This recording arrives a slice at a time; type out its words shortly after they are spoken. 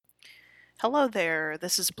Hello there,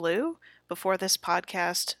 this is Blue. Before this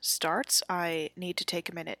podcast starts, I need to take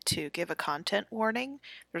a minute to give a content warning.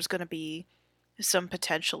 There's going to be some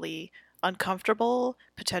potentially uncomfortable,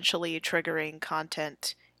 potentially triggering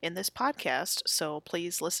content in this podcast, so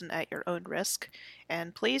please listen at your own risk,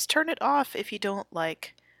 and please turn it off if you don't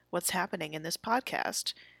like what's happening in this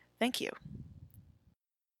podcast. Thank you.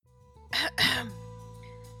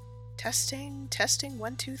 Testing,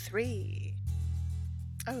 1, 2, 3.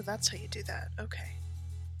 Oh, that's how you do that. Okay.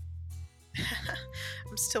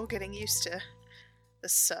 I'm still getting used to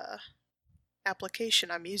this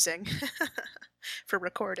application I'm using for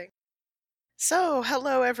recording. So,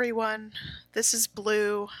 hello everyone. This is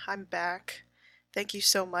Blue. I'm back. Thank you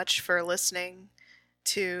so much for listening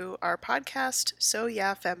to our podcast, So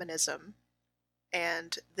Yeah Feminism.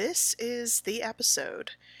 And this is the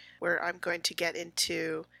episode where I'm going to get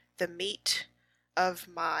into the meat of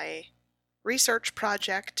my research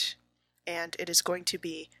project, and it is going to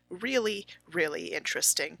be really, really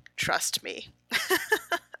interesting. Trust me.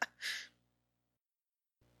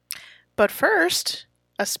 But first,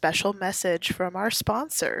 a special message from our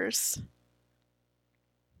sponsors.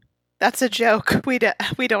 That's a joke. We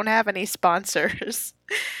don't have any sponsors.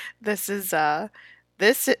 We're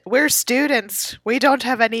students. We don't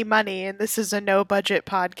have any money, and this is a no budget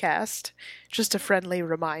podcast. Just a friendly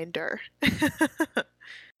reminder.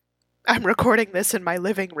 I'm recording this in my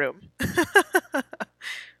living room.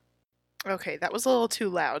 Okay, that was a little too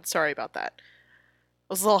loud. Sorry about that. It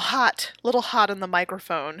was a little hot on the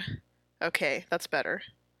microphone. Okay, that's better.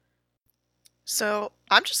 So,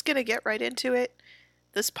 I'm just going to get right into it.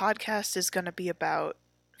 This podcast is going to be about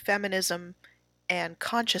feminism and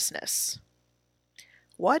consciousness.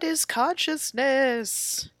 What is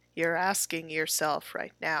consciousness? You're asking yourself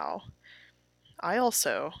right now. I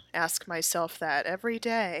also ask myself that every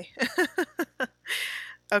day.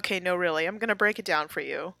 Okay, no, really, I'm going to break it down for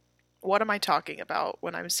you. What am I talking about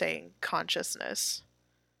when I'm saying consciousness?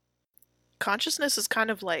 Consciousness is kind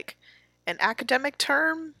of like an academic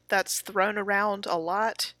term that's thrown around a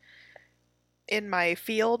lot in my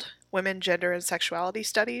field, women, gender, and sexuality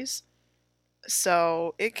studies.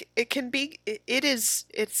 So it's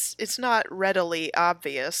not readily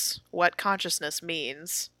obvious what consciousness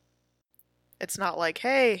means. It's not like,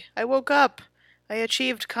 hey, I woke up, I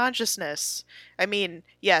achieved consciousness. I mean,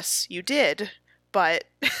 yes, you did, but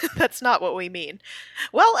that's not what we mean.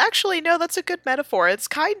 Well, actually, no, that's a good metaphor. It's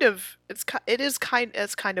kind of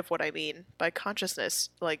what I mean by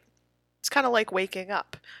consciousness. Like, it's kind of like waking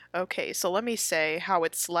up. Okay, so let me say how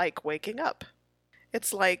it's like waking up.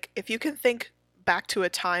 It's like if you can think back to a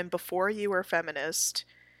time before you were feminist,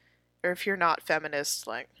 or if you're not feminist,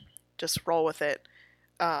 like, just roll with it.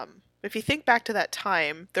 If you think back to that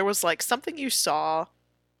time, there was like something you saw,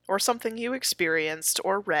 or something you experienced,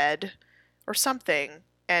 or read, or something,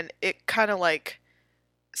 and it kind of like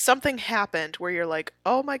something happened where you're like,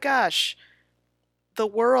 oh my gosh, the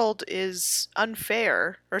world is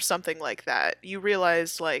unfair, or something like that. You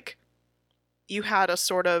realized, like, you had a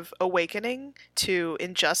sort of awakening to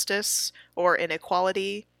injustice or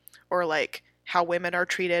inequality, or like how women are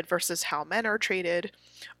treated versus how men are treated,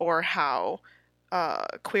 or how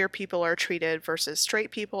queer people are treated versus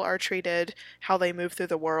straight people are treated, how they move through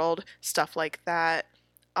the world, stuff like that.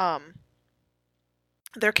 Um,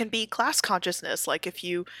 there can be class consciousness, like if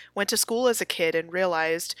you went to school as a kid and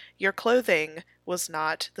realized your clothing was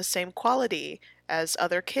not the same quality as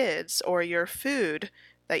other kids, or your food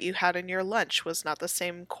that you had in your lunch was not the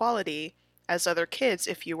same quality as other kids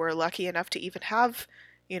if you were lucky enough to even have,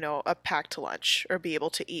 a packed lunch or be able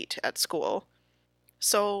to eat at school.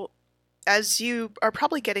 So, as you are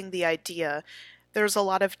probably getting the idea, there's a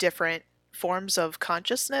lot of different forms of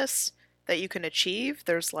consciousness that you can achieve.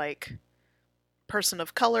 There's like person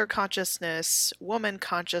of color consciousness, woman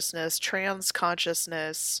consciousness, trans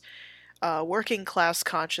consciousness, working class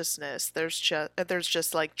consciousness. There's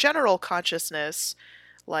just like general consciousness,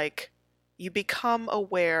 like you become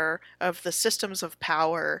aware of the systems of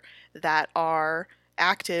power that are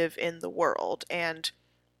active in the world. And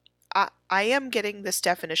I am getting this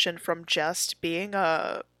definition from just being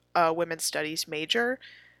a women's studies major.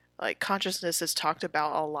 Like, consciousness is talked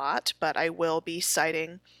about a lot, but I will be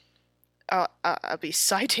citing I'll be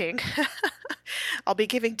citing, I'll be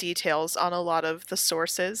giving details on a lot of the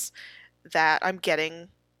sources that I'm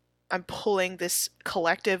pulling this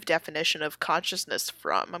collective definition of consciousness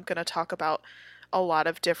from. I'm going to talk about a lot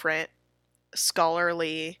of different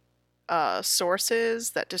scholarly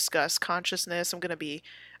sources that discuss consciousness. I'm going to be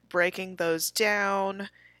breaking those down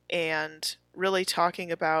and really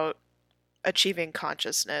talking about achieving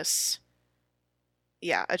consciousness.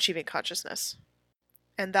 Yeah, achieving consciousness.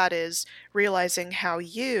 and that is realizing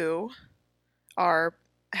are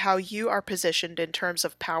how you are positioned in terms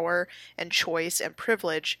of power and choice and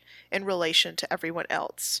privilege in relation to everyone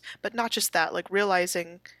else. But not just that, like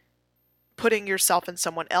realizing, putting yourself in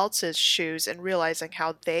someone else's shoes and realizing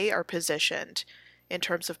how they are positioned in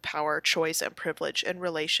terms of power, choice, and privilege in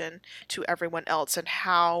relation to everyone else, and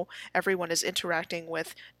how everyone is interacting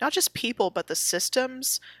with not just people but the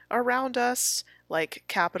systems around us, like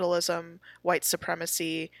capitalism, white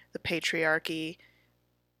supremacy, the patriarchy,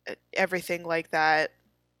 everything like that,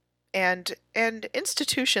 and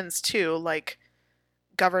institutions too, like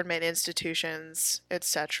government institutions,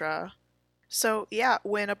 etc. So, yeah,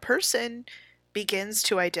 when a person begins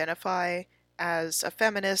to identify as a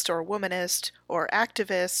feminist or womanist or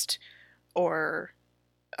activist or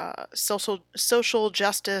social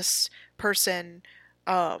justice person,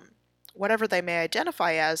 um, whatever they may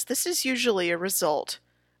identify as, this is usually a result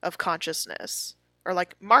of consciousness, or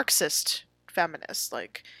like Marxist feminists,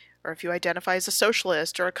 like, or if you identify as a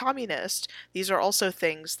socialist or a communist, these are also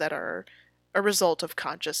things that are a result of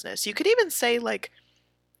consciousness. You could even say, like,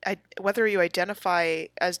 whether you identify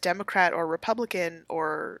as Democrat or Republican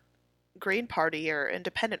or Green Party or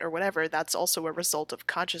Independent or whatever, that's also a result of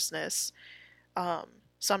consciousness.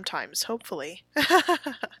 Sometimes, hopefully.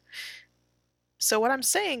 So what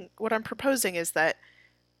I'm proposing is that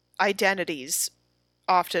identities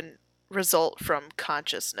often result from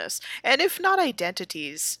consciousness. And if not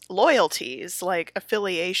identities, loyalties, like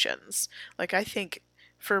affiliations. Like, I think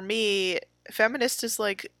for me, feminist is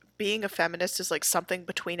like, being a feminist is like something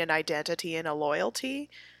between an identity and a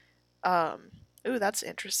loyalty. Um, ooh, that's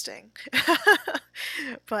interesting.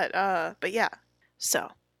 But yeah.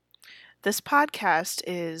 So, this podcast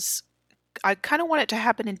is, I kind of want it to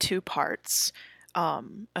happen in two parts, a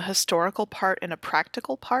historical part and a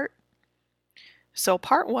practical part. So,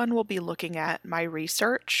 part one will be looking at my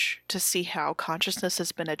research to see how consciousness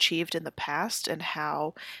has been achieved in the past and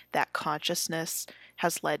how that consciousness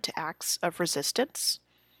has led to acts of resistance.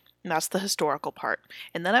 And that's the historical part.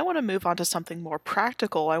 And then I want to move on to something more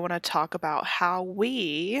practical. I want to talk about how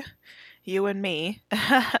we, you and me,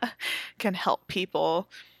 can help people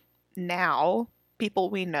now,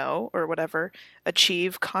 people we know or whatever,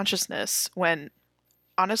 achieve consciousness when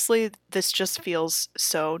honestly this just feels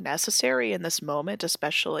so necessary in this moment,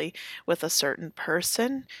 especially with a certain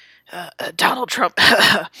person, Donald Trump,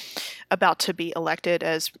 about to be elected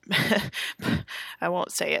as I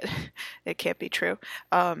won't say it, it can't be true,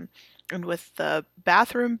 and with the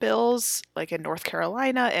bathroom bills like in North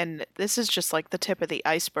Carolina, and this is just like the tip of the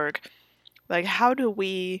iceberg. Like, how do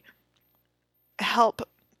we help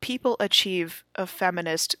people achieve a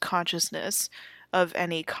feminist consciousness of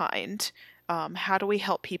any kind? How do we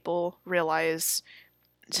help people realize,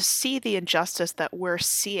 to see the injustice that we're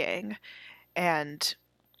seeing? And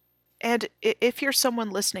if you're someone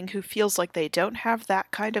listening who feels like they don't have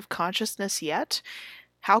that kind of consciousness yet,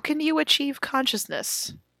 how can you achieve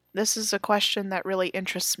consciousness? This is a question that really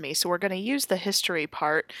interests me. So we're going to use the history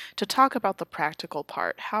part to talk about the practical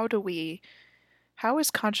part. How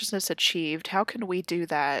is consciousness achieved? How can we do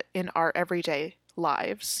that in our everyday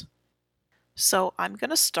lives? So I'm going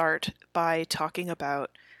to start by talking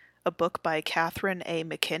about a book by Catherine A.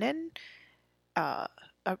 MacKinnon, a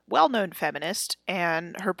well-known feminist,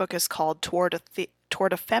 and her book is called Toward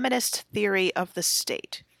a Feminist Theory of the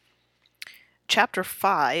State. Chapter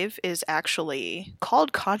 5 is actually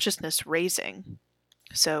called Consciousness Raising.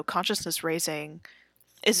 So consciousness raising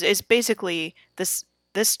is basically, this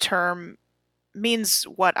term means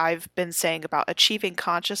what I've been saying about achieving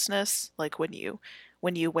consciousness, like when you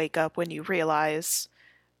wake up, when you realize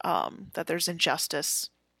that there's injustice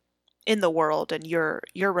in the world and your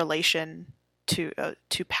relation to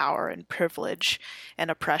power and privilege and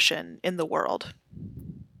oppression in the world.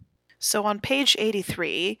 So on page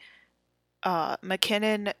 83,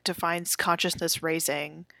 MacKinnon defines consciousness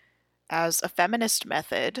raising as a feminist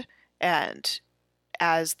method and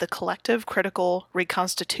as the collective critical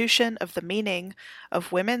reconstitution of the meaning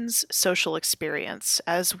of women's social experience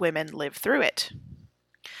as women live through it.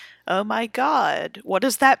 Oh my God, what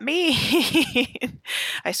does that mean?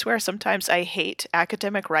 I swear sometimes I hate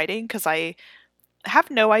academic writing because I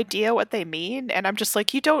have no idea what they mean, and I'm just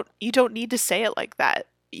like, you don't need to say it like that.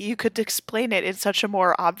 You could explain it in such a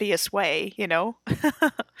more obvious way, you know?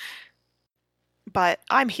 But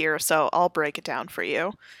I'm here, so I'll break it down for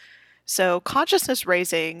you. So consciousness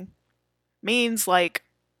raising means like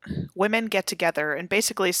women get together and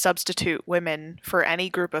basically substitute women for any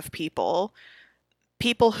group of people.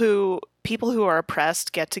 People who are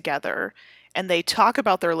oppressed get together and they talk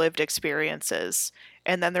about their lived experiences,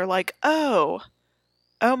 and then they're like, oh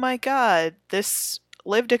my God, this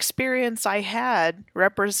lived experience I had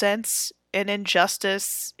represents an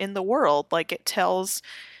injustice in the world. Like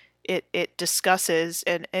it discusses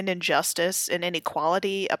an injustice, an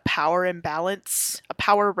inequality, a power imbalance, a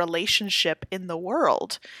power relationship in the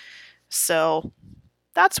world. So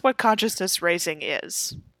that's what consciousness raising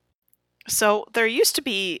is. So there used to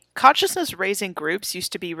be consciousness raising groups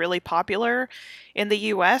used to be really popular in the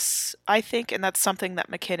US, I think, and that's something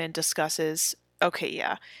that McKinnon discusses. Okay,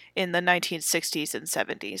 yeah, in the 1960s and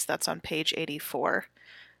 70s. That's on page 84.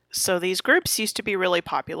 So these groups used to be really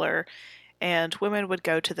popular, and women would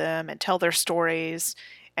go to them and tell their stories.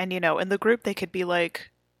 And, in the group, they could be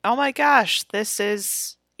like, oh my gosh, this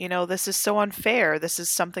is so unfair. This is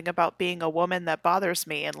something about being a woman that bothers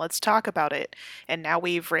me, and let's talk about it. And now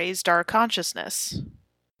we've raised our consciousness.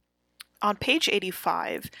 On page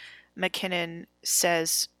 85, McKinnon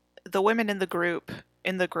says the women in the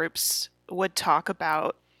groups, would talk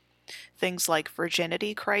about things like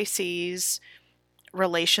virginity crises,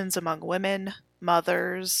 relations among women,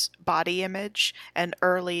 mothers, body image, and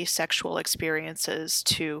early sexual experiences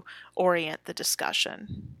to orient the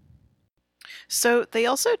discussion. So they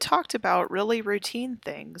also talked about really routine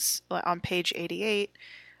things. On page 88,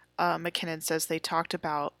 McKinnon says they talked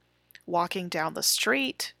about walking down the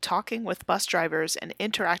street, talking with bus drivers, and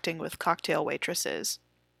interacting with cocktail waitresses.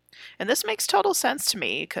 And this makes total sense to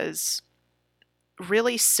me because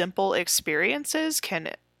really simple experiences can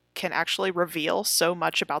actually reveal so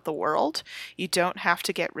much about the world. You don't have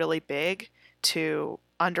to get really big to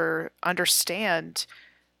understand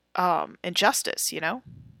injustice,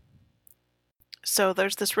 So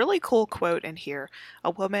there's this really cool quote in here.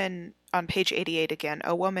 A woman, on page 88 again,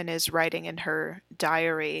 a woman is writing in her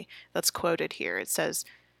diary that's quoted here. It says,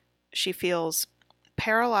 she feels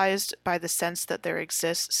paralyzed by the sense that there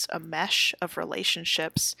exists a mesh of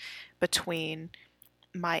relationships between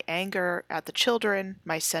my anger at the children,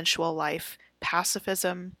 my sensual life,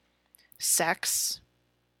 pacifism, sex,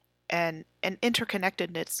 and an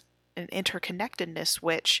interconnectedness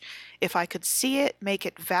which, if I could see it, make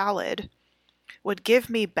it valid, would give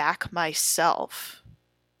me back myself.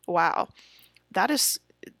 Wow. That is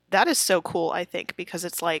so cool, I think, because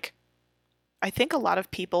it's like, I think a lot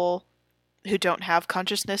of people who don't have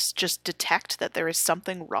consciousness just detect that there is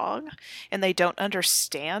something wrong and they don't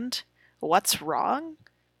understand what's wrong.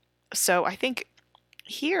 So I think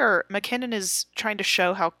here McKinnon is trying to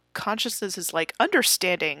show how consciousness is like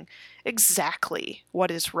understanding exactly what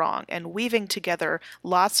is wrong and weaving together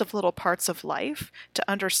lots of little parts of life to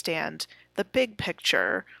understand the big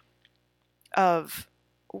picture of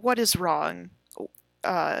what is wrong.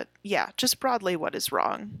 Just broadly what is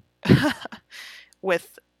wrong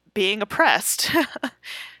with being oppressed.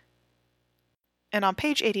 And on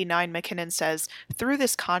page 89, McKinnon says, through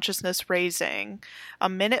this consciousness raising, a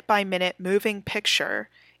minute-by-minute moving picture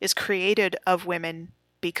is created of women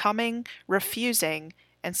becoming, refusing,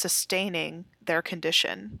 and sustaining their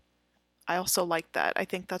condition. I also like that. I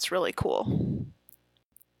think that's really cool.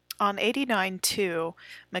 On 89, too,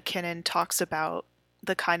 McKinnon talks about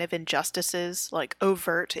the kind of injustices, like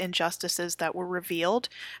overt injustices that were revealed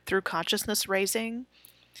through consciousness raising.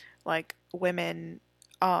 Like women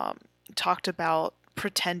talked about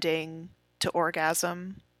pretending to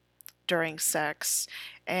orgasm during sex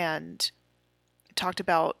and talked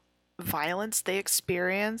about violence they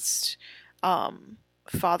experienced,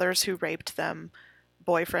 fathers who raped them,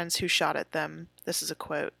 boyfriends who shot at them. This is a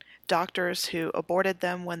quote. Doctors who aborted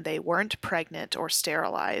them when they weren't pregnant or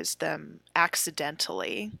sterilized them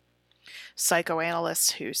accidentally.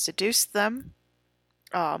 Psychoanalysts who seduced them.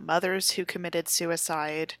 Mothers who committed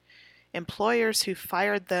suicide. Employers who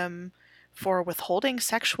fired them for withholding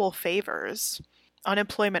sexual favors,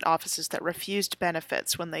 unemployment offices that refused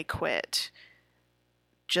benefits when they quit.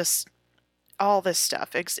 Just all this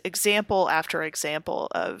stuff, example after example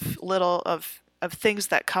of things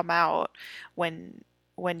that come out when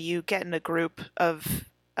you get in a group of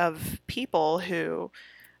people who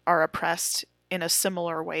are oppressed in a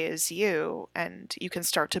similar way as you, and you can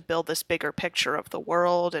start to build this bigger picture of the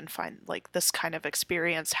world and find like this kind of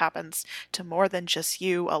experience happens to more than just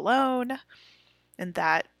you alone, and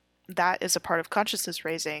that is a part of consciousness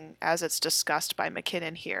raising as it's discussed by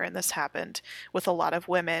McKinnon here. And this happened with a lot of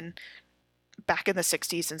women back in the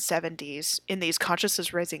 60s and 70s in these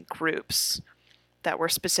consciousness raising groups that were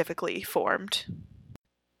specifically formed.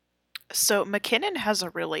 So McKinnon has a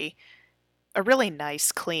really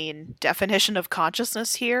nice, clean definition of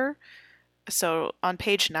consciousness here. So on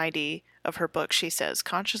page 90 of her book, she says,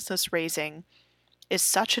 consciousness raising is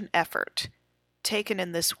such an effort. Taken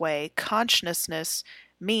in this way, consciousness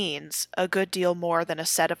means a good deal more than a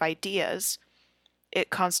set of ideas. It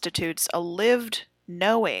constitutes a lived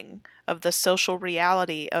knowing of the social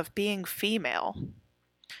reality of being female.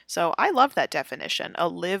 So I love that definition, a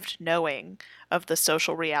lived knowing of the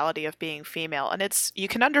social reality of being female. And you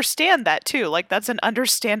can understand that too. Like, that's an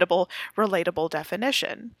understandable, relatable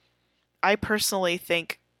definition. I personally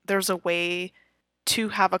think there's a way to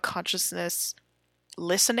have a consciousness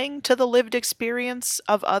listening to the lived experience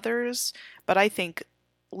of others, but I think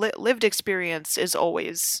lived experience is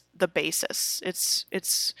always the basis.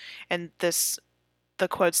 And the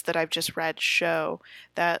quotes that I've just read show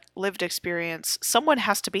that lived experience, someone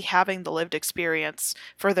has to be having the lived experience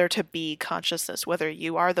for there to be consciousness, whether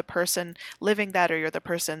you are the person living that or you're the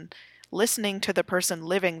person listening to the person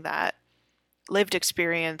living that. Lived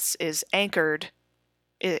experience is anchored,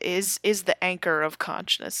 is the anchor of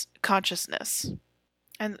consciousness.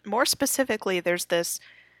 And more specifically, there's this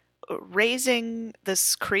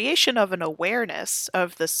creation of an awareness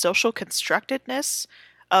of the social constructedness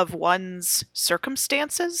of one's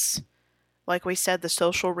circumstances. Like we said, the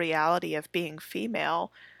social reality of being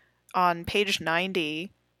female. On page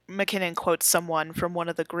 90, McKinnon quotes someone from one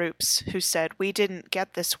of the groups who said, "We didn't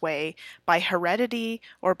get this way by heredity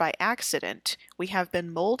or by accident. We have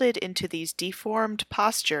been molded into these deformed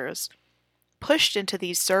postures, pushed into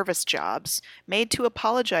these service jobs, made to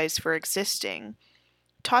apologize for existing,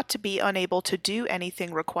 taught to be unable to do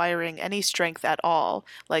anything requiring any strength at all,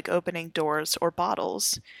 like opening doors or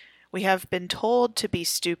bottles. We have been told to be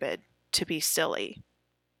stupid, to be silly."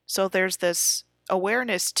 So there's this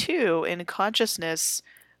awareness too in consciousness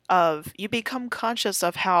of, you become conscious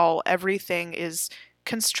of how everything is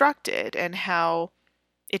constructed and how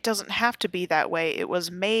it doesn't have to be that way. It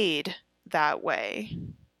was made that way.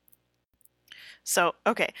 So,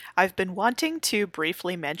 okay, I've been wanting to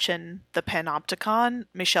briefly mention the Panopticon,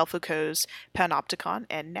 Michel Foucault's Panopticon,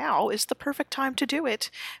 and now is the perfect time to do it,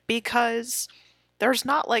 because there's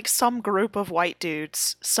not like some group of white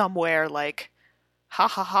dudes somewhere like, ha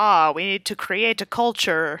ha ha, we need to create a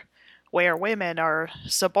culture where women are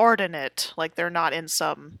subordinate, like they're not in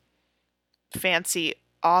some fancy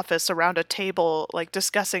office around a table like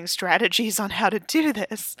discussing strategies on how to do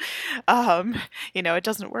this. It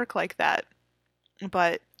doesn't work like that.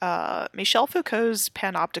 But Michel Foucault's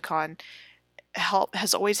Panopticon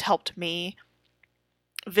has always helped me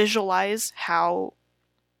visualize how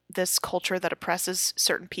this culture that oppresses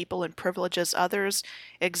certain people and privileges others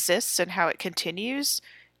exists and how it continues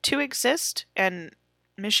to exist. And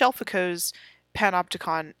Michel Foucault's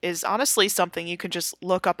Panopticon is honestly something you can just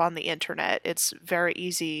look up on the internet. It's very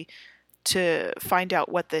easy to find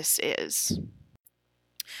out what this is.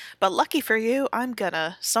 But lucky for you, I'm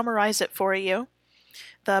gonna summarize it for you.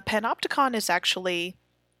 The Panopticon is actually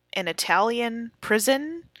an Italian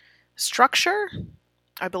prison structure.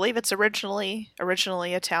 I believe it's originally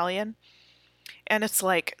Italian. And it's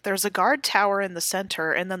like there's a guard tower in the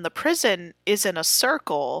center, and then the prison is in a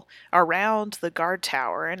circle around the guard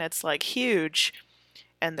tower, and it's like huge.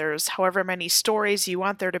 And there's however many stories you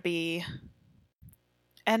want there to be.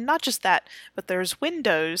 And not just that, but there's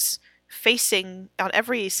windows facing, on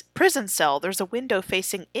every prison cell, there's a window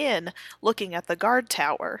facing in, looking at the guard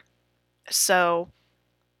tower. So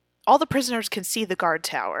all the prisoners can see the guard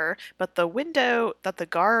tower, but the window that the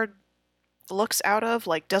guard looks out of,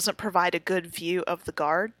 like, doesn't provide a good view of the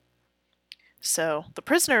guard. So the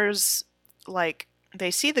prisoners, like,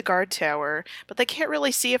 they see the guard tower, but they can't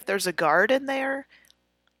really see if there's a guard in there.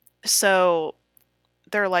 So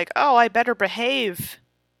they're like, oh, I better behave,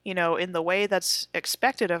 in the way that's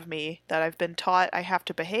expected of me, that I've been taught I have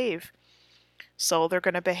to behave. So they're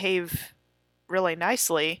going to behave really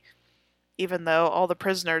nicely, even though all the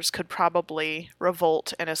prisoners could probably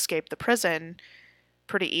revolt and escape the prison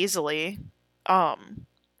pretty easily.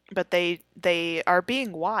 But they are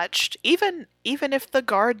being watched, even if the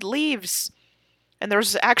guard leaves, and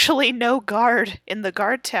there's actually no guard in the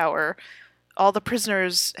guard tower. All the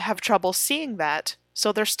prisoners have trouble seeing that,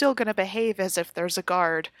 so they're still going to behave as if there's a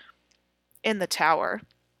guard in the tower.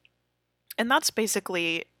 And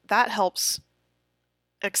that helps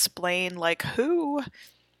explain, like, who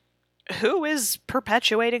is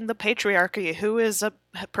perpetuating the patriarchy, who is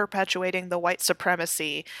perpetuating the white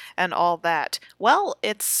supremacy and all that. Well,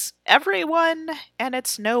 it's everyone and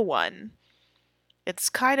it's no one. It's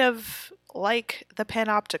kind of like the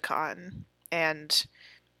Panopticon. And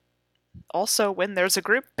also, when there's a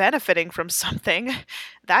group benefiting from something,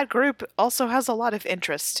 that group also has a lot of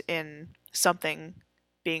interest in something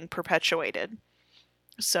being perpetuated.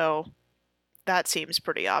 So that seems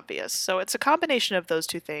pretty obvious. So it's a combination of those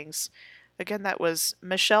two things. Again, that was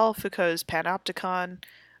Michel Foucault's Panopticon.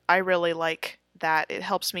 I really like that. It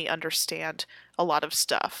helps me understand a lot of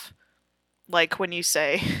stuff. Like when you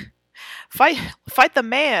say, fight fight the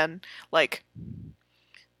man. Like,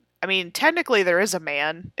 I mean, technically there is a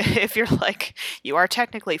man. If you're like, you are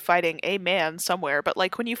technically fighting a man somewhere, but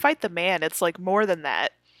like when you fight the man, it's like more than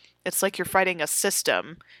that. It's like you're fighting a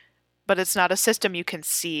system, but it's not a system you can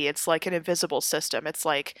see. It's like an invisible system. It's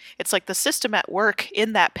like the system at work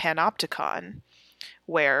in that panopticon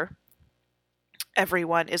where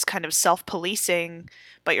everyone is kind of self-policing,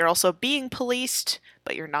 but you're also being policed,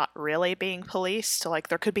 but you're not really being policed. Like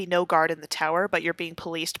there could be no guard in the tower, but you're being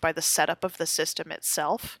policed by the setup of the system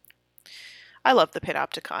itself. I love the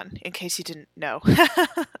Panopticon, in case you didn't know.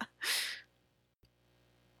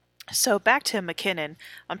 So back to MacKinnon.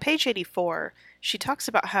 On page 84, she talks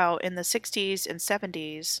about how in the 60s and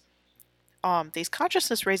 70s, these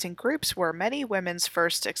consciousness raising groups were many women's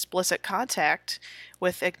first explicit contact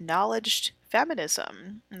with acknowledged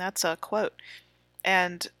feminism. And that's a quote.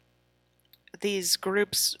 And these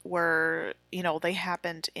groups were, they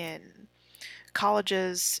happened in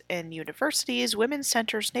colleges and universities, women's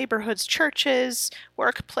centers, neighborhoods, churches,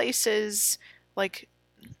 workplaces. Like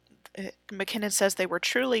MacKinnon says, they were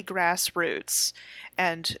truly grassroots.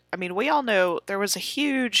 And I mean, we all know there was a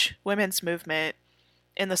huge women's movement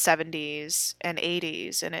in the 70s and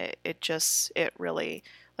 80s, and it really,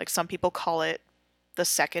 like, some people call it the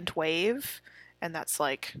second wave, and that's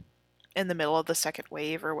like in the middle of the second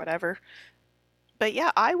wave or whatever. But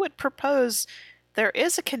yeah, I would propose there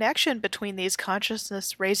is a connection between these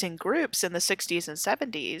consciousness raising groups in the 60s and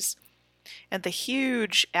 70s and the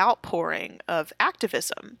huge outpouring of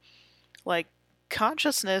activism. Like,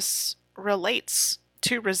 consciousness relates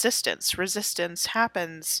to resistance. Resistance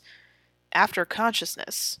happens after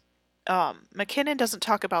consciousness. MacKinnon doesn't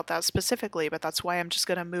talk about that specifically, but that's why I'm just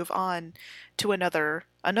going to move on to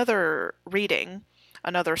another reading,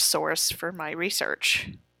 another source for my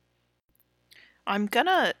research. I'm going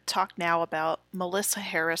to talk now about Melissa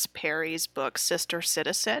Harris Perry's book, Sister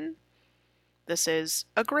Citizen. This is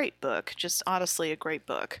a great book, just honestly a great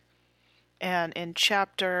book. And in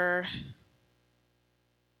chapter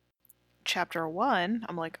 1,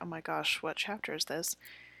 I'm like, oh my gosh, what chapter is this?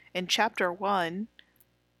 In chapter 1,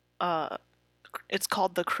 it's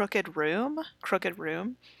called The Crooked Room,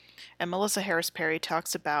 and Melissa Harris Perry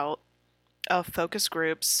talks about a focus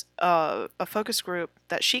group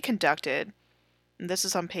that she conducted. And this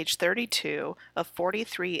is on page 32 of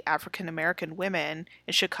 43 African American women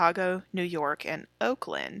in Chicago, New York, and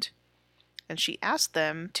Oakland. And she asked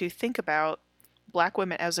them to think about Black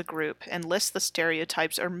women as a group and list the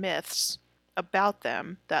stereotypes or myths about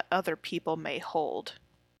them that other people may hold.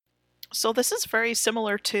 So this is very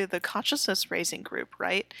similar to the consciousness raising group,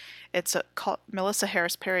 right? Melissa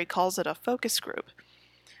Harris Perry calls it a focus group,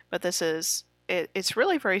 but it's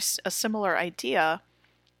really a similar idea.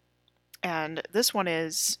 And this one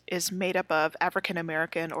is made up of African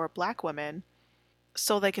American or Black women,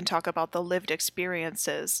 so they can talk about the lived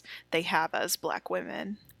experiences they have as Black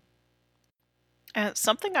women. And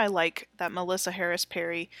something I like that Melissa Harris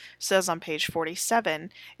Perry says on page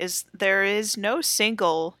 47 is there is no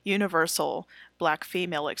single universal Black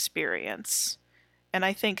female experience. And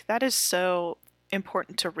I think that is so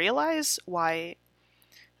important to realize, why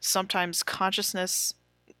sometimes consciousness,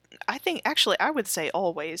 I would say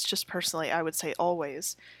always, just personally, I would say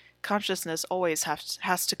always, consciousness always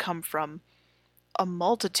has to come from a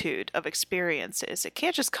multitude of experiences. It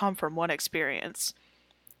can't just come from one experience.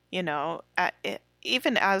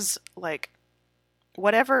 Even as, like,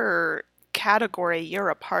 whatever category you're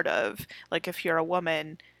a part of, like if you're a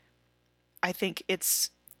woman, I think it's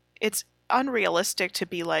unrealistic to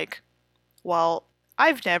be like, well,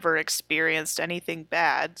 I've never experienced anything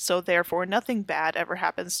bad, so therefore nothing bad ever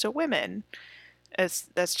happens to women.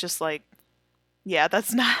 That's just like, yeah,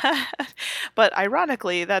 that's not. But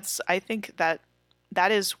ironically, I think that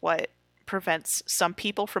is what prevents some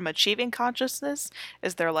people from achieving consciousness,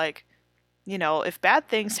 is they're like, if bad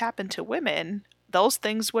things happen to women, those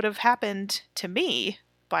things would have happened to me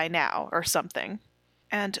by now or something.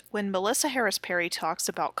 And when Melissa Harris Perry talks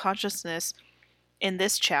about consciousness in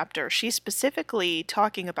this chapter, she's specifically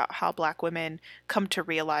talking about how Black women come to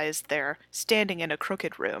realize they're standing in a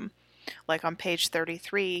crooked room. Like on page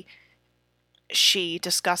 33, she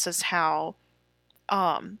discusses how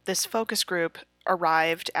this focus group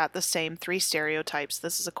arrived at the same 3 stereotypes.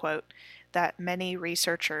 This is a quote that many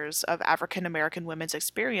researchers of African American women's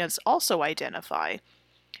experience also identify.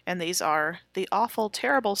 And these are the awful,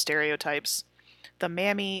 terrible stereotypes: the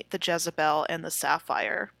mammy, the Jezebel, and the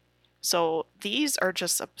sapphire. So these are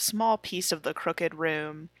just a small piece of the crooked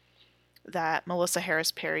room that Melissa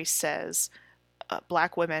Harris Perry says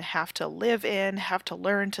Black women have to live in, have to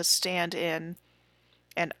learn to stand in.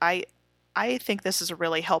 And I I think this is a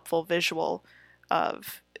really helpful visual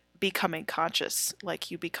of becoming conscious.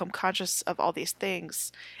 Like you become conscious of all these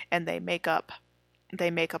things, and they make up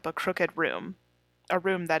a crooked room, a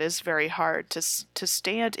room that is very hard to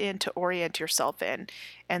stand in, to orient yourself in,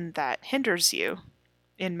 and that hinders you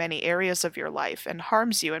in many areas of your life and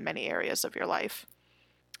harms you in many areas of your life.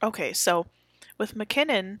 Okay, so with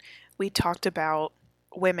McKinnon, we talked about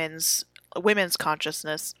women's women's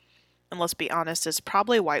consciousness, and let's be honest, it's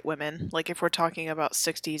probably white women. Like if we're talking about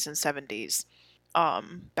 60s and 70s,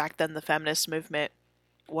 back then the feminist movement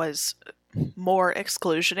was more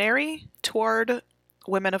exclusionary toward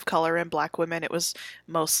women of color and black women. It was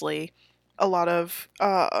mostly a lot of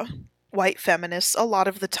white feminists. A lot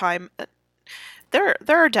of the time, there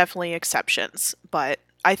are definitely exceptions, but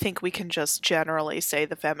I think we can just generally say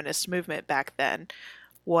the feminist movement back then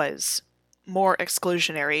was more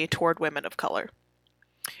exclusionary toward women of color.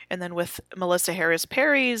 And then with Melissa Harris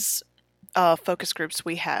Perry's focus groups,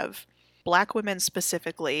 we have black women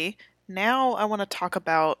specifically. Now I want to talk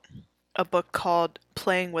about a book called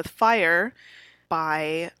Playing with Fire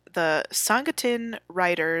by the Sangatin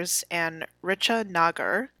writers and Richa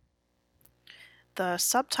Nagar. The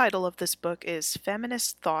subtitle of this book is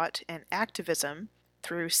Feminist Thought and Activism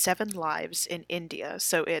Through Seven Lives in India.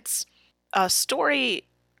 So it's a story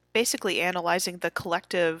basically analyzing the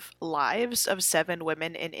collective lives of seven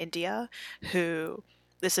women in India who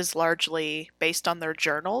this is largely based on their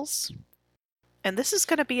journals. And this is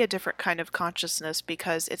going to be a different kind of consciousness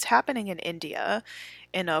because it's happening in India,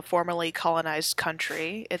 in a formerly colonized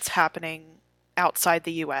country. It's happening outside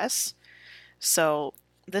the US. So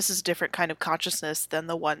this is a different kind of consciousness than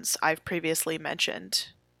the ones I've previously mentioned.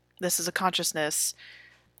 This is a consciousness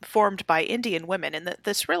formed by Indian women, and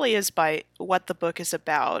this really is by what the book is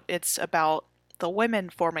about. It's about the women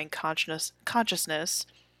forming consciousness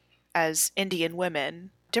as Indian women,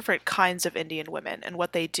 different kinds of Indian women, and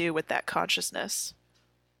what they do with that consciousness.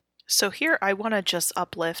 So here I want to just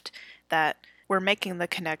uplift that we're making the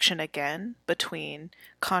connection again between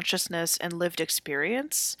consciousness and lived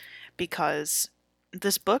experience because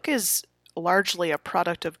this book is largely a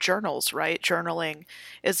product of journals, right? Journaling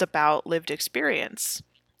is about lived experience.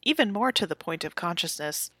 Even more to the point of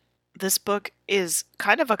consciousness, this book is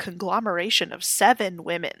kind of a conglomeration of seven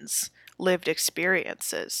women's lived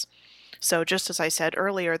experiences. So, just as I said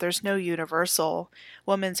earlier, there's no universal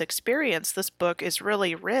woman's experience. This book is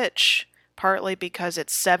really rich, partly because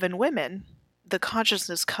it's seven women. The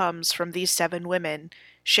consciousness comes from these seven women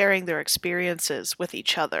sharing their experiences with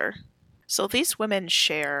each other. So, these women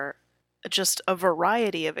share just a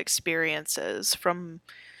variety of experiences from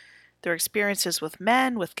their experiences with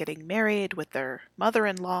men, with getting married, with their mother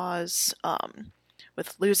in laws,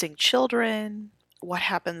 with losing children, what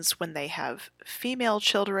happens when they have female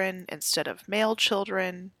children instead of male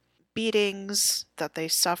children, beatings that they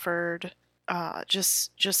suffered,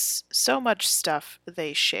 just so much stuff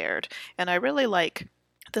they shared. And I really like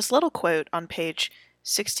this little quote on page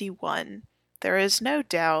 61. There is no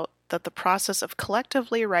doubt that the process of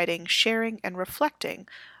collectively writing, sharing, and reflecting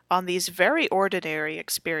on these very ordinary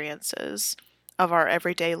experiences of our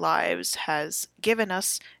everyday lives has given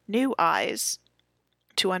us new eyes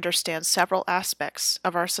to understand several aspects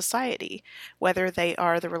of our society, whether they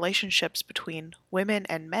are the relationships between women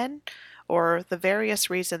and men, or the various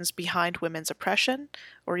reasons behind women's oppression,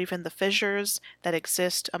 or even the fissures that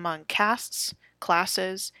exist among castes,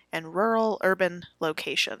 classes, and rural urban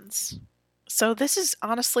locations. So this is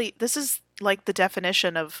like the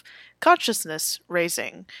definition of consciousness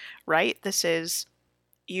raising, right? This is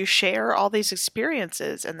you share all these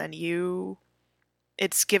experiences and then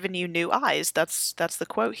it's given you new eyes. That's the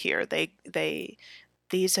quote here. They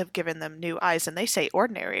these have given them new eyes, and they say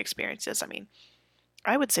ordinary experiences. I mean,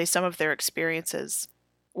 I would say some of their experiences,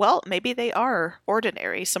 well, maybe they are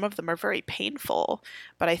ordinary. Some of them are very painful,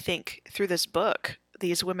 but I think through this book,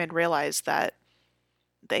 these women realize that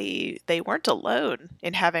they weren't alone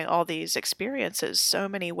in having all these experiences. So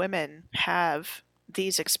many women have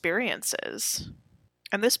these experiences.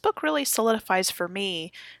 And this book really solidifies for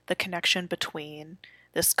me the connection between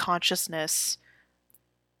this consciousness,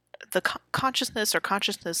 consciousness or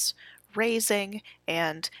consciousness raising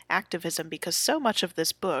and activism, because so much of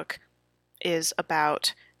this book is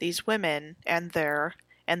about these women and their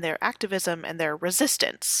activism and their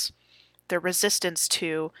resistance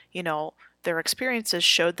to, their experiences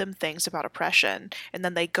showed them things about oppression, and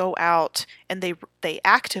then they go out and they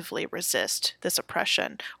actively resist this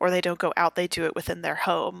oppression, or they don't go out, they do it within their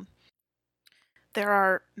home. There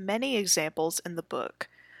are many examples in the book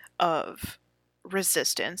of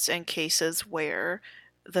resistance and cases where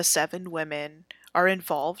the seven women are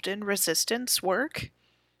involved in resistance work.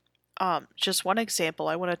 Just one example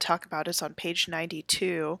I want to talk about is on page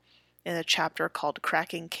 92 in a chapter called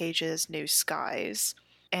Cracking Cages, New Skies.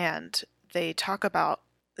 And they talk about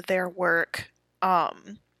their work.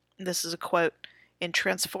 This is a quote, in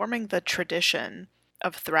transforming the tradition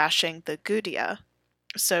of thrashing the Gudia.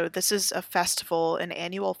 So this is a festival, an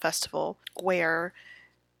annual festival, where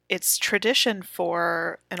it's tradition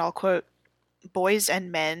for, and I'll quote, boys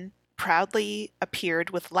and men proudly appeared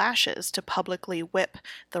with lashes to publicly whip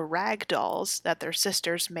the rag dolls that their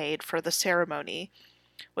sisters made for the ceremony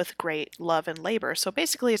with great love and labor. So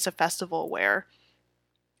basically, it's a festival where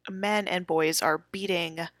men and boys are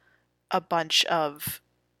beating a bunch of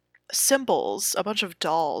symbols, a bunch of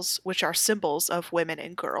dolls, which are symbols of women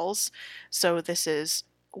and girls. So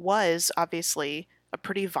was obviously a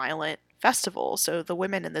pretty violent festival. So the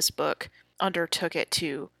women in this book undertook it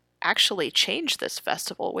to actually change this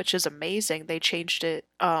festival, which is amazing. They changed it.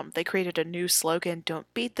 They created a new slogan: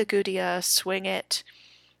 "Don't beat the Gudia, swing it."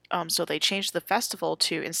 So they changed the festival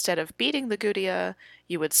to, instead of beating the Gudia,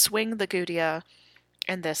 you would swing the Gudia,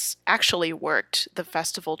 and this actually worked. The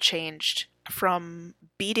festival changed from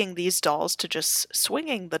beating these dolls to just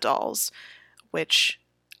swinging the dolls, which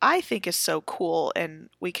I think is so cool. And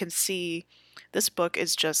we can see this book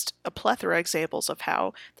is just a plethora of examples of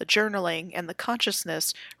how the journaling and the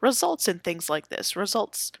consciousness results in things like this,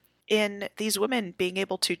 results in these women being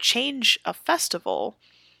able to change a festival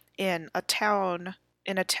in a town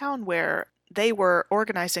where they were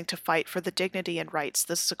organizing to fight for the dignity and rights,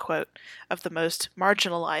 this is a quote, of the most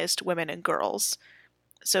marginalized women and girls.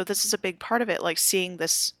 So this is a big part of it, like seeing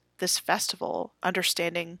this festival,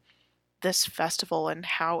 understanding this festival and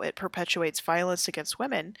how it perpetuates violence against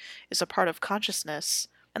women is a part of consciousness.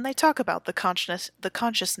 And they talk about the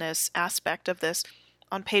consciousness aspect of this.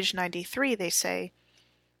 On page 93, they say,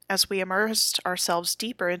 as we immersed ourselves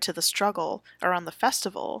deeper into the struggle around the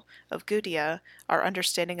festival of Gudia, our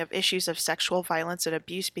understanding of issues of sexual violence and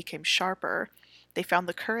abuse became sharper. They found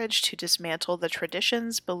the courage to dismantle the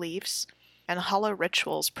traditions, beliefs, and hollow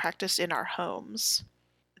rituals practiced in our homes.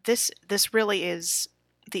 This really is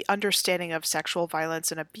the understanding of sexual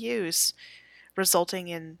violence and abuse, resulting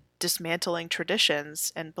in dismantling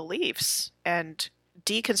traditions and beliefs and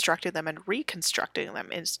deconstructing them and reconstructing them.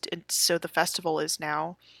 And so the festival is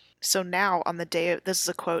now. So now, on the day of, this is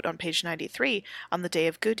a quote on page 93, on the day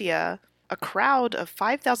of Gudia, a crowd of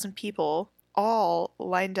 5,000 people all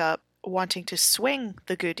lined up wanting to swing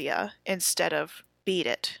the Gudia instead of beat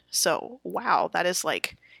it. So, wow, that is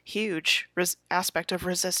like huge aspect of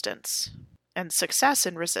resistance and success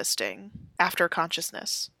in resisting after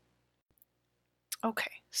consciousness.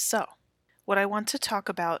 Okay, so what I want to talk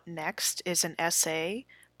about next is an essay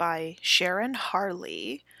by Sharon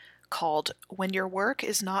Harley called When Your Work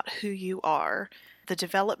Is Not Who You Are, The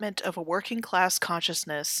Development of a Working Class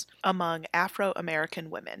Consciousness Among Afro-American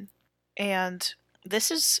Women. And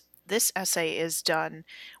this essay is done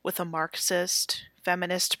with a Marxist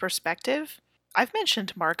feminist perspective. I've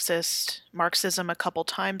mentioned Marxism a couple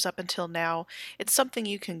times up until now. It's something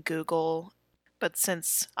you can Google, but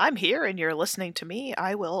since I'm here and you're listening to me,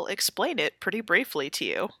 I will explain it pretty briefly to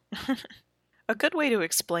you. A good way to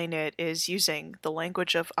explain it is using the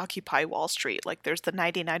language of Occupy Wall Street. Like, there's the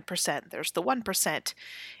 99%, there's the 1%,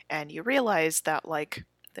 and you realize that, like,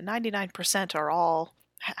 the 99% are all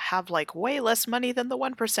have, like, way less money than the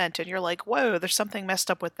 1%, and you're like, whoa, there's something messed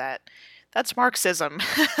up with that. That's Marxism.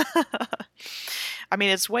 I mean,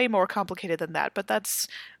 it's way more complicated than that, but that's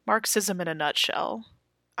Marxism in a nutshell.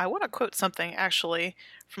 I want to quote something, actually,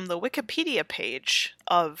 from the Wikipedia page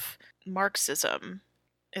of Marxism.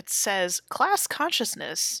 It says, class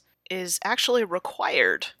consciousness is actually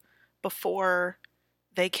required before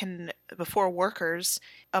workers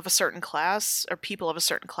of a certain class or people of a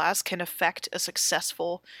certain class can effect a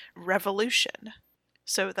successful revolution.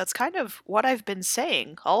 So that's kind of what I've been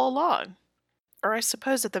saying all along. Or I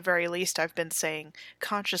suppose at the very least I've been saying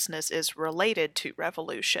consciousness is related to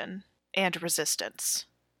revolution and resistance.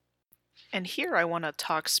 And here I want to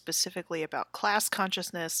talk specifically about class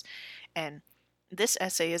consciousness, and this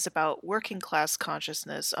essay is about working class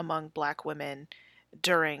consciousness among Black women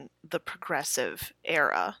during the Progressive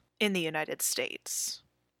Era in the United States.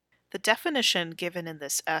 The definition given in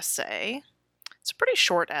this essay, it's a pretty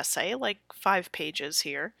short essay, like 5 pages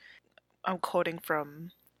here. I'm quoting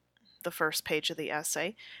from the first page of the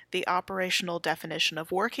essay. The operational definition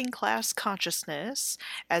of working class consciousness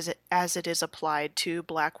as it is applied to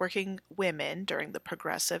Black working women during the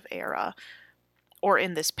Progressive Era, or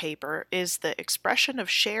in this paper, is the expression of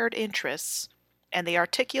shared interests and the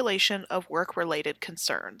articulation of work-related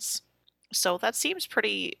concerns. So that seems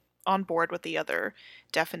pretty on board with the other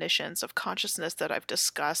definitions of consciousness that I've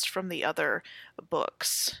discussed from the other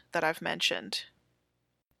books that I've mentioned.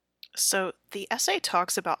 So the essay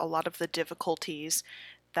talks about a lot of the difficulties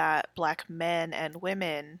that Black men and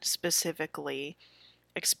women specifically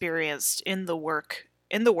experienced in the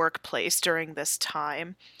workplace during this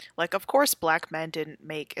time. Like, of course, Black men didn't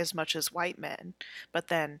make as much as white men, but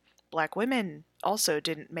then Black women also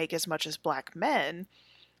didn't make as much as Black men.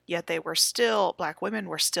 Yet Black women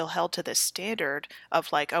were still held to this standard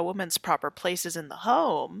of like a woman's proper place is in the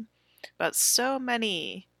home. But so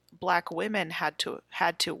many Black women had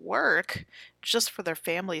to work just for their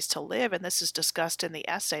families to live, and this is discussed in the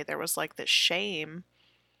essay. There was like this shame,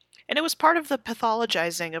 and it was part of the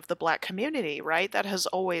pathologizing of the Black community, right? That has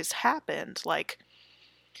always happened. Like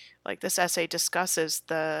this essay discusses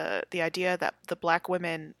the idea that the Black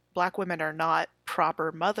women are not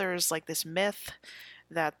proper mothers, like this myth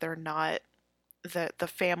that they're not, that the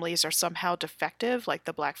families are somehow defective, like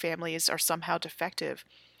the Black families are somehow defective.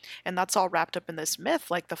 And that's all wrapped up in this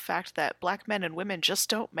myth, like the fact that Black men and women just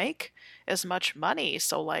don't make as much money.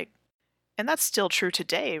 So like, and that's still true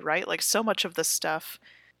today, right? Like so much of the stuff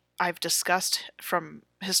I've discussed from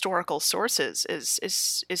historical sources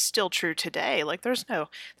is still true today. Like there's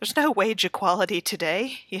no wage equality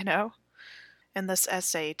today, you know? And this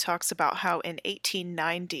essay talks about how in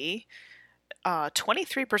 1890,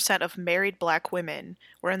 23% of married Black women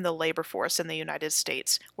were in the labor force in the United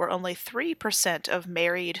States, where only 3% of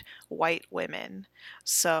married white women.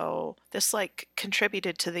 So this like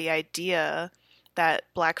contributed to the idea that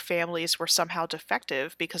Black families were somehow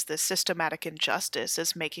defective because the systematic injustice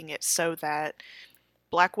is making it so that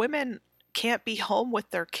Black women can't be home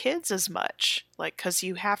with their kids as much, like because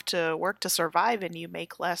you have to work to survive and you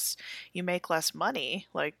make less money.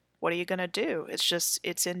 Like what are you going to do?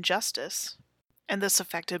 It's injustice. And this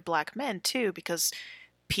affected Black men too, because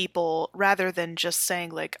people, rather than just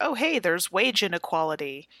saying like, oh hey, there's wage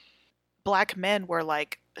inequality, Black men were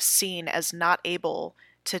like seen as not able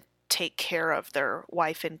to take care of their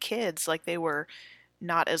wife and kids. Like they were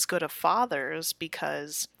not as good of fathers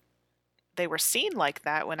because they were seen like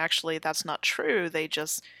that, when actually that's not true.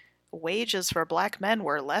 Wages for Black men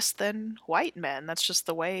were less than white men. That's just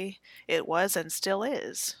the way it was and still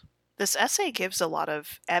is. This essay gives a lot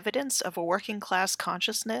of evidence of a working class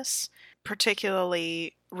consciousness,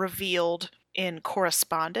 particularly revealed in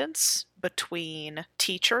correspondence between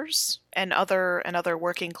teachers and other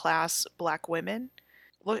working class Black women.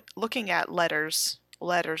 Looking at letters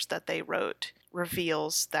that they wrote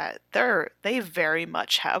reveals that they very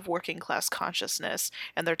much have working class consciousness,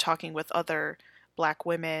 and they're talking with other Black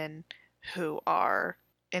women who are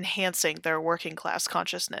enhancing their working class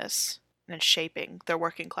consciousness and shaping their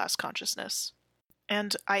working class consciousness.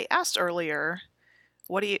 And I asked earlier,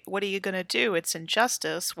 what are you going to do? It's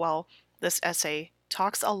injustice. Well, this essay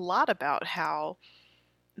talks a lot about how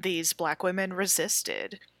these Black women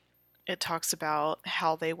resisted. It talks about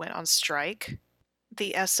how they went on strike.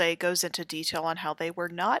 The essay goes into detail on how they were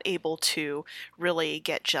not able to really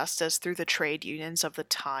get justice through the trade unions of the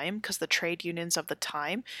time, because the trade unions of the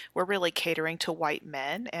time were really catering to white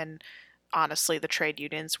men, and honestly, the trade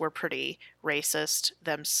unions were pretty racist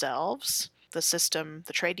themselves. The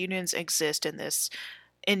trade unions exist in this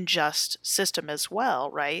unjust system as well,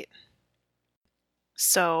 right?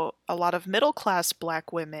 So a lot of middle-class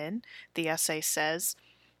Black women, the essay says,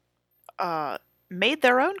 made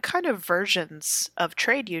their own kind of versions of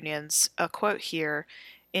trade unions. A quote here: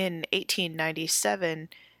 in 1897,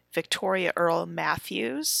 Victoria Earle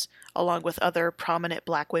Matthews, along with other prominent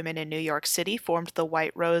Black women in New York City, formed the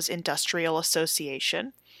White Rose Industrial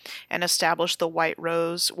Association and established the White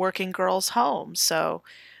Rose Working Girls Home. So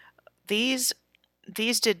these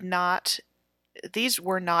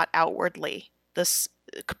were not outwardly this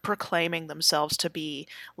proclaiming themselves to be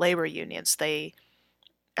labor unions. They,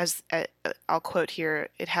 as I'll quote here,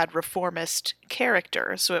 it had reformist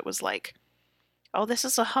character. So it was like, oh, this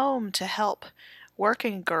is a home to help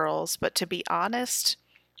working girls. But to be honest,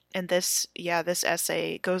 and this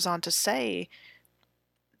essay goes on to say,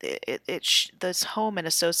 this home and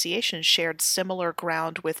association shared similar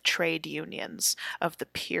ground with trade unions of the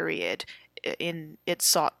period. It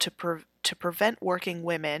sought to prevent working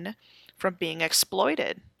women from being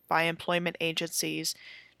exploited by employment agencies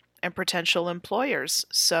and potential employers.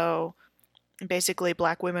 So basically,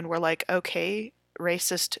 Black women were like, okay,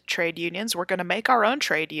 racist trade unions, we're going to make our own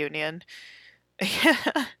trade union.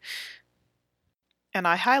 And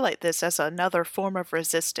I highlight this as another form of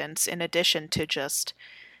resistance in addition to just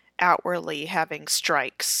outwardly having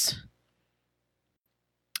strikes.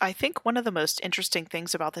 I think one of the most interesting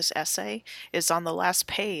things about this essay is on the last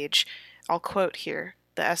page. I'll quote here.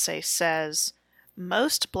 the essay says,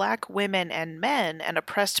 most Black women and men and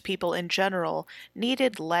oppressed people in general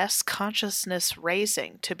needed less consciousness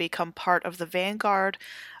raising to become part of the vanguard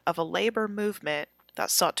of a labor movement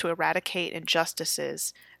that sought to eradicate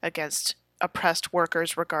injustices against oppressed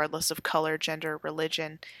workers regardless of color, gender,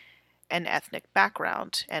 religion, and ethnic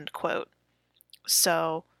background, end quote.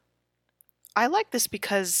 So I like this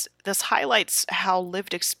because this highlights how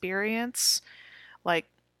lived experience, like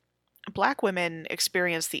Black women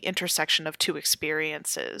experience the intersection of two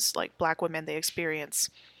experiences. Like Black women, they experience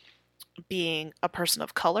being a person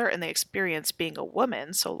of color and they experience being a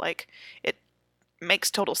woman. So like it makes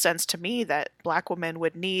total sense to me that Black women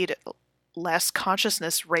would need less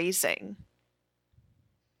consciousness raising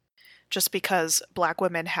just because Black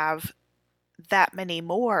women have that many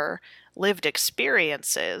more lived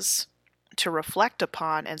experiences to reflect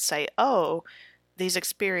upon and say, oh, these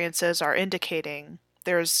experiences are indicating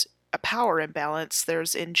there's a power imbalance,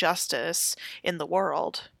 there's injustice in the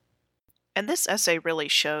world. And this essay really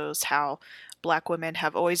shows how Black women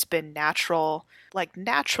have always been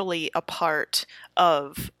naturally a part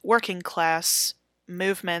of working class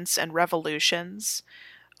movements and revolutions.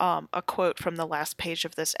 A quote from the last page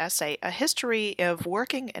of this essay: a history of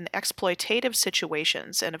working in exploitative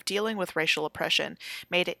situations and of dealing with racial oppression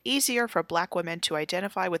made it easier for Black women to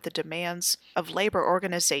identify with the demands of labor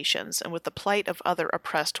organizations and with the plight of other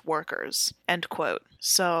oppressed workers, end quote.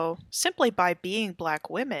 So simply by being Black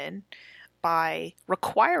women, by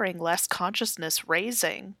requiring less consciousness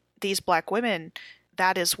raising, these Black women,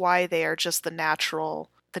 that is why they are just the natural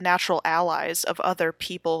allies of other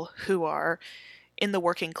people who are in the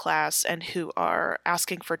working class and who are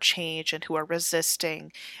asking for change and who are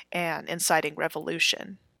resisting and inciting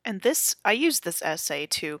revolution. And I use this essay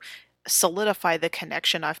to solidify the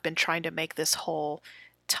connection I've been trying to make this whole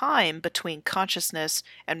time between consciousness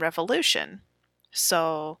and revolution.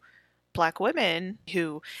 So Black women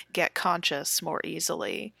who get conscious more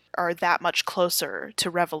easily are that much closer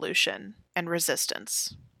to revolution and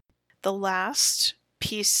resistance. The last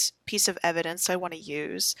piece of evidence I want to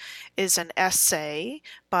use is an essay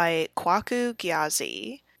by Kwaku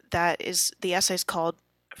Gyazi. The essay is called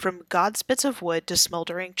From God's Bits of Wood to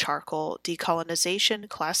Smoldering Charcoal, Decolonization,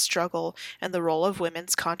 Class Struggle, and the Role of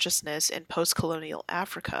Women's Consciousness in Post-Colonial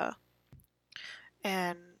Africa.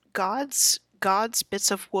 And God's Bits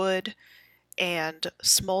of Wood and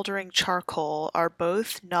Smoldering Charcoal are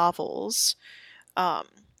both novels. Ousmane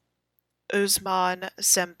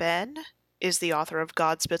Sembène is the author of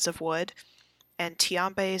God's Bits of Wood, and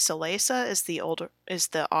Thiambe Selesa is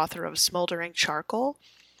the author of Smoldering Charcoal.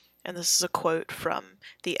 And this is a quote from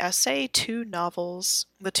the essay, the two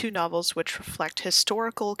novels which reflect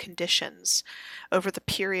historical conditions over the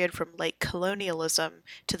period from late colonialism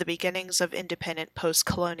to the beginnings of independent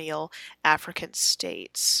post-colonial African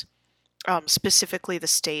states, specifically the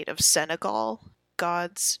state of Senegal.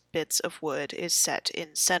 God's Bits of Wood is set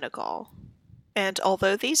in Senegal. And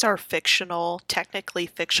although these are technically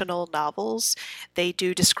fictional novels, they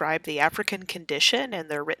do describe the African condition, and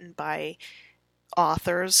they're written by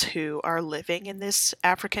authors who are living in this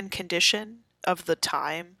African condition of the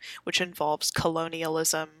time, which involves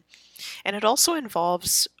colonialism. And it also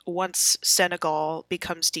involves, once Senegal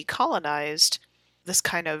becomes decolonized, this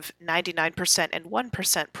kind of 99% and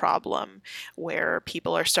 1% problem, where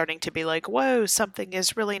people are starting to be like, whoa, something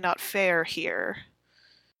is really not fair here.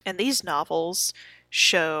 And these novels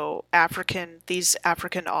show these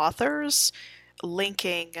African authors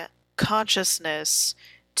linking consciousness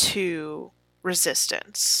to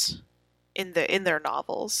resistance in their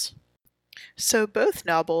novels. So both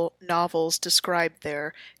novels describe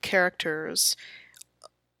their characters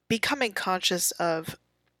becoming conscious of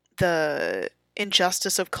the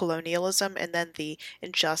injustice of colonialism and then the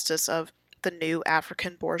injustice of the new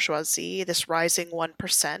African bourgeoisie, this rising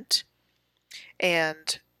 1%.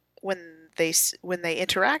 And when they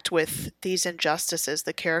interact with these injustices,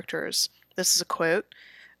 the characters, this is a quote,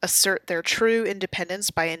 assert their true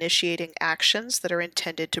independence by initiating actions that are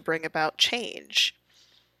intended to bring about change.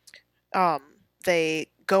 They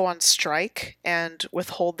go on strike and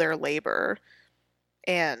withhold their labor,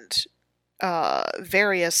 and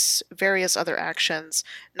various other actions,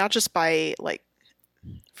 not just by, like,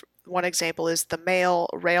 one example is the male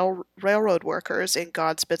railroad workers in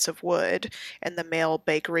God's Bits of Wood and the male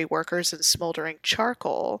bakery workers in Smoldering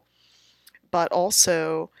Charcoal, but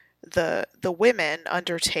also the women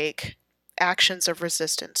undertake actions of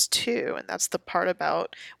resistance too, and that's the part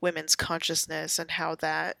about women's consciousness and how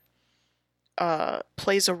that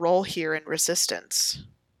plays a role here in resistance.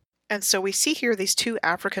 And so we see here these two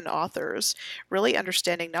African authors really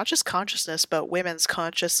understanding not just consciousness, but women's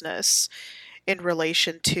consciousness in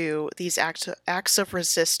relation to these acts of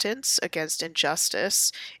resistance against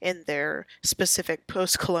injustice in their specific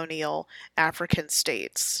post-colonial African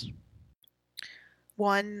states.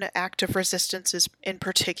 One act of resistance is in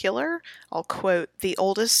particular, I'll quote, "The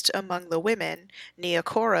oldest among the women,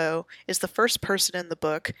 Niokoro, is the first person in the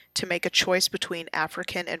book to make a choice between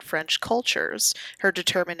African and French cultures. Her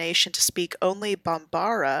determination to speak only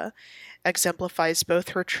Bambara exemplifies both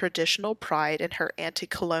her traditional pride and her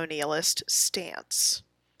anti-colonialist stance."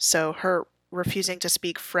 So her refusing to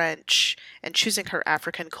speak French and choosing her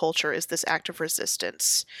African culture is this act of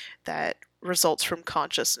resistance that results from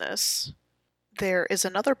consciousness. There is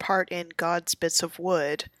another part in God's Bits of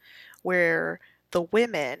Wood where the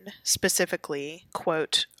women, specifically,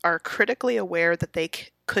 quote, "are critically aware that they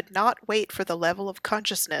could not wait for the level of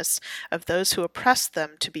consciousness of those who oppressed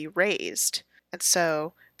them to be raised." And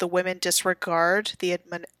so the women disregard the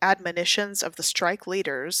admonitions of the strike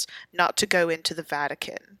leaders not to go into the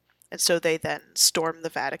Vatican. And so they then storm the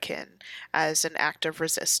Vatican as an act of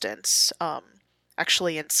resistance,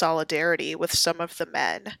 actually in solidarity with some of the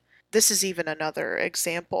men. This is even another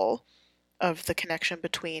example of the connection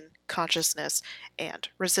between consciousness and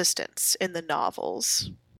resistance in the novels.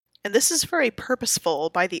 And this is very purposeful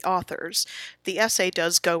by the authors. The essay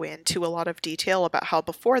does go into a lot of detail about how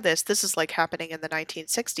before this is like happening in the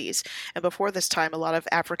 1960s, and before this time a lot of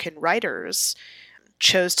African writers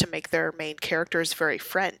chose to make their main characters very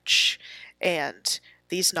French, and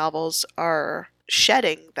these novels are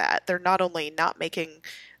shedding that. They're not only not making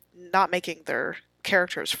their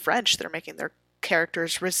characters French, they're making their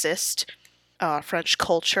characters resist French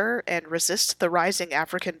culture and resist the rising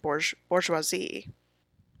African bourgeoisie.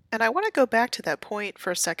 And I want to go back to that point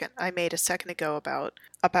for a second I made a second ago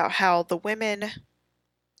about how the women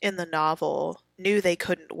in the novel knew they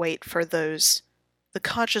couldn't wait for the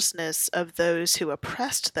consciousness of those who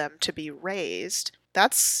oppressed them to be raised.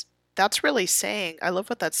 That's really saying, I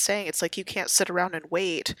love what that's saying. It's like you can't sit around and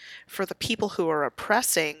wait for the people who are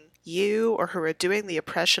oppressing you or who are doing the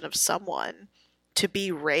oppression of someone to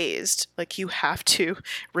be raised. Like you have to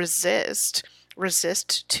resist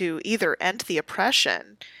to either end the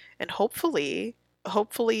oppression and hopefully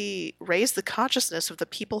raise the consciousness of the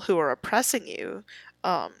people who are oppressing you,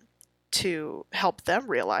 to help them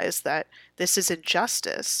realize that this is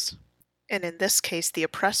injustice. And in this case, the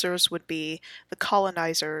oppressors would be the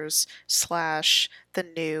colonizers / the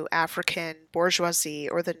new African bourgeoisie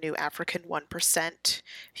or the new African 1%,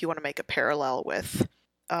 if you want to make a parallel with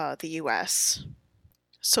the US.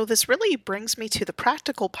 So this really brings me to the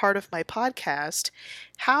practical part of my podcast.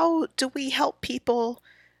 How do we help people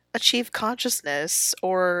achieve consciousness?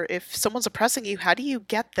 Or if someone's oppressing you, how do you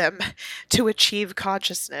get them to achieve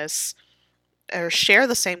consciousness or share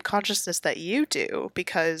the same consciousness that you do?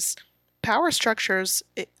 Because power structures,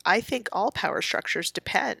 I think all power structures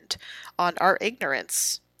depend on our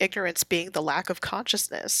ignorance being the lack of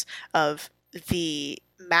consciousness of the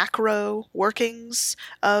macro workings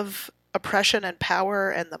of oppression and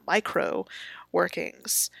power and the micro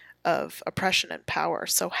workings of oppression and power.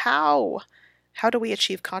 So how do we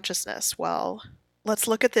achieve consciousness? Well, let's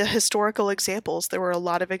look at the historical examples. There were a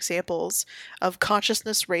lot of examples of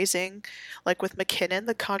consciousness raising, like with MacKinnon,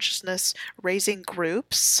 the consciousness raising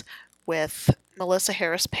groups. With Melissa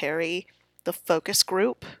Harris Perry, the focus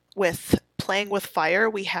group. With Playing with Fire,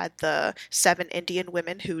 we had the 7 Indian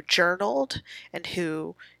women who journaled and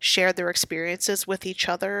who shared their experiences with each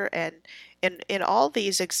other. And in all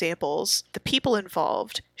these examples, the people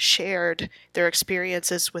involved shared their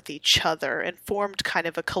experiences with each other and formed kind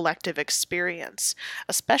of a collective experience,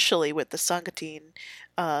 especially with the Sangatin,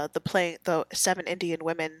 the 7 Indian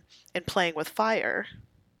women in Playing with Fire,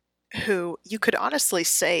 who you could honestly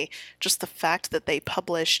say just the fact that they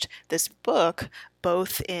published this book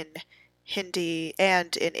both in Hindi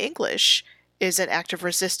and in English is an act of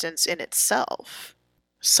resistance in itself.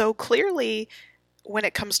 So clearly, when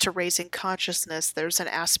it comes to raising consciousness, there's an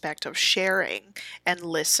aspect of sharing and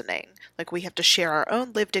listening. Like we have to share our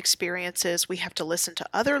own lived experiences, we have to listen to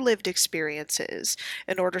other lived experiences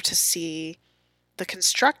in order to see the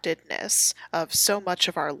constructedness of so much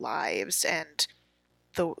of our lives and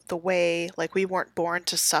the way, like, we weren't born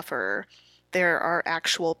to suffer. There are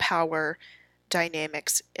actual power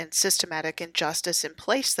dynamics and systematic injustice in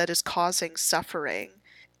place that is causing suffering.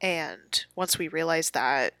 And once we realize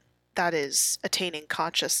that, that is attaining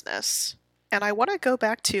consciousness. And I want to go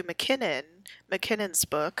back to MacKinnon's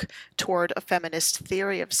book, Toward a Feminist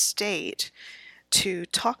Theory of State, to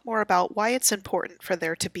talk more about why it's important for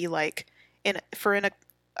there to be, like,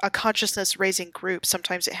 a consciousness raising group,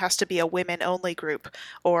 sometimes it has to be a women only group,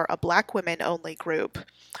 or a black women only group,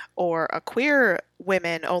 or a queer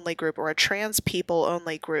women only group, or a trans people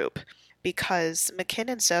only group. Because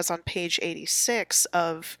McKinnon says on page 86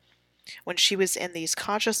 of when she was in these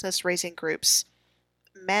consciousness raising groups,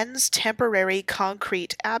 men's temporary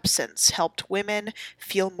concrete absence helped women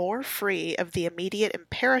feel more free of the immediate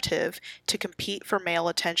imperative to compete for male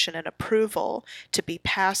attention and approval, to be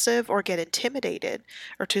passive or get intimidated,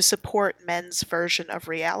 or to support men's version of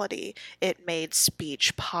reality. It made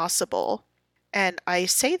speech possible. And I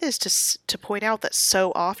say this to point out that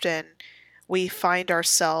so often we find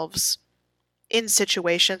ourselves in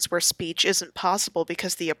situations where speech isn't possible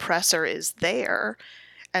because the oppressor is there.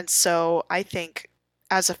 And so I think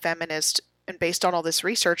as a feminist, and based on all this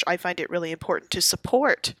research, I find it really important to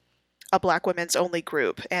support a black women's only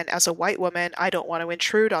group. And as a white woman, I don't want to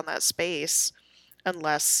intrude on that space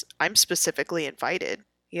unless I'm specifically invited,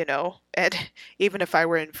 you know? And even if I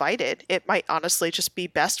were invited, it might honestly just be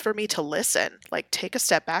best for me to listen, like take a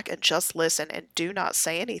step back and just listen and do not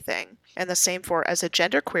say anything. And the same for as a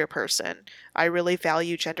genderqueer person. I really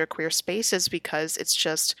value genderqueer spaces because it's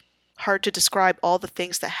just hard to describe all the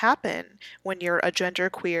things that happen when you're a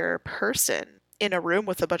genderqueer person in a room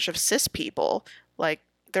with a bunch of cis people. Like,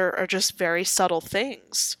 there are just very subtle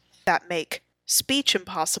things that make speech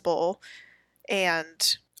impossible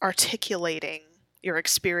and articulating your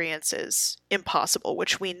experiences impossible,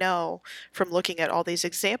 which we know from looking at all these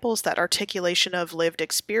examples that articulation of lived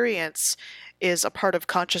experience is a part of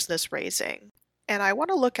consciousness raising. And I want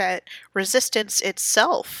to look at resistance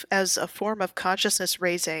itself as a form of consciousness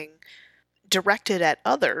raising directed at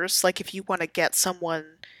others. Like if you want to get someone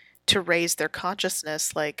to raise their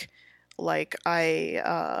consciousness, like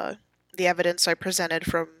the evidence I presented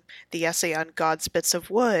from the essay on God's Bits of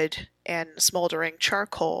Wood and Smoldering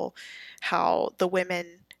Charcoal, how the women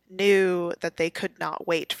knew that they could not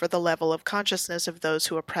wait for the level of consciousness of those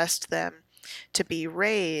who oppressed them to be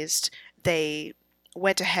raised. They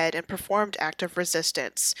went ahead and performed active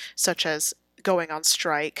resistance, such as going on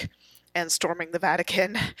strike and storming the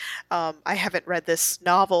Vatican. I haven't read this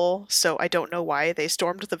novel, so I don't know why they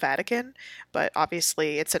stormed the Vatican, but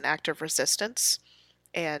obviously it's an act of resistance.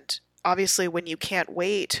 And obviously when you can't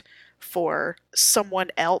wait for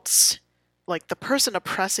someone else, like the person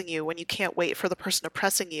oppressing you, when you can't wait for the person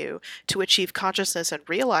oppressing you to achieve consciousness and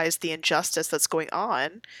realize the injustice that's going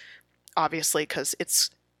on, obviously because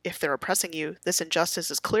if they're oppressing you, this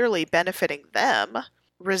injustice is clearly benefiting them.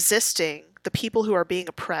 Resisting the people who are being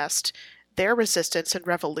oppressed, their resistance and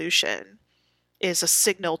revolution is a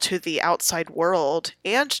signal to the outside world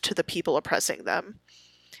and to the people oppressing them,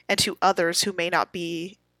 and to others who may not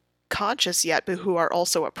be conscious yet but who are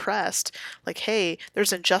also oppressed. Like, hey,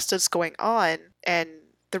 there's injustice going on, and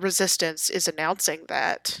the resistance is announcing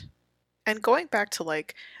that. And going back to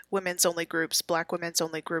like women's only groups, black women's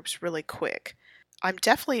only groups really quick, I'm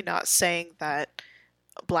definitely not saying that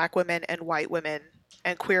black women and white women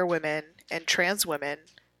and queer women and trans women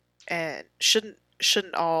and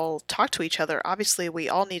shouldn't all talk to each other. Obviously, we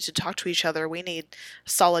all need to talk to each other. We need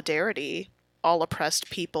solidarity. All oppressed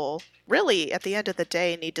people, really, at the end of the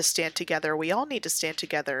day, need to stand together. We all need to stand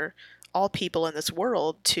together, all people in this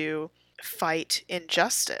world, to fight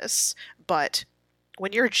injustice. But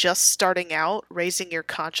when you're just starting out, raising your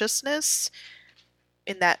consciousness,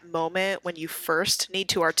 in that moment when you first need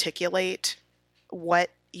to articulate what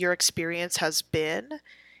your experience has been,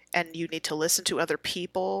 and you need to listen to other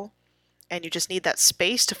people, and you just need that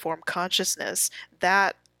space to form consciousness,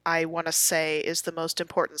 that I want to say is the most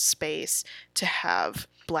important space to have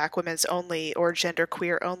black women's only, or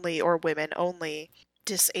genderqueer only, or women only,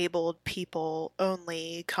 disabled people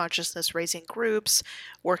only consciousness raising groups,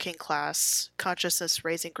 working class consciousness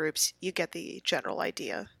raising groups. You get the general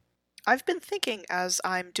idea. I've been thinking as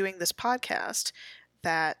I'm doing this podcast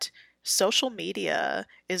that social media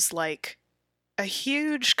is like a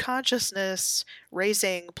huge consciousness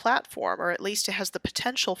raising platform, or at least it has the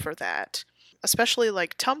potential for that. Especially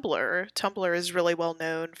like Tumblr. Tumblr is really well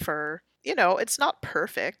known for, it's not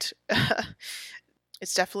perfect.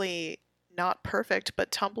 It's definitely not perfect,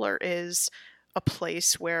 but Tumblr is a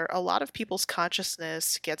place where a lot of people's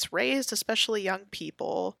consciousness gets raised, especially young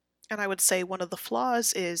people. And I would say one of the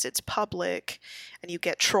flaws is it's public, and you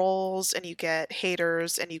get trolls, and you get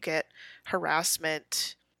haters, and you get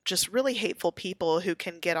harassment, just really hateful people who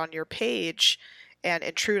can get on your page and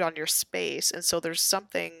intrude on your space. And so there's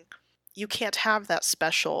something, you can't have that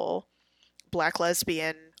special black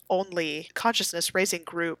lesbian only consciousness raising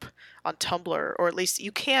group on Tumblr, or at least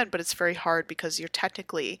you can, but it's very hard because you're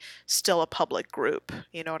technically still a public group.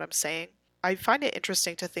 You know what I'm saying? I find it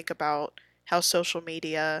interesting to think about how social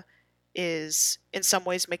media is in some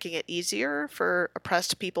ways making it easier for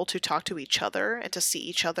oppressed people to talk to each other and to see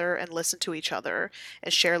each other and listen to each other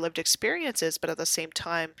and share lived experiences, but at the same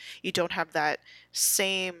time, you don't have that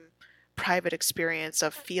same private experience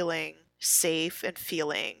of feeling safe and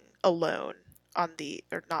feeling alone on the,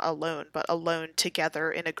 or not alone, but alone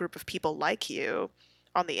together in a group of people like you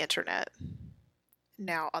on the internet.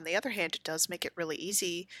 Now, on the other hand, it does make it really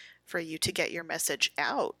easy for you to get your message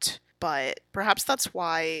out, but perhaps that's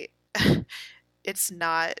why it's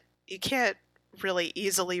not, you can't really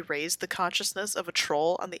easily raise the consciousness of a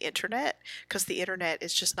troll on the internet because the internet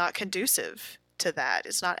is just not conducive to that.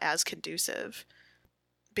 It's not as conducive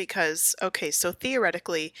because, okay, so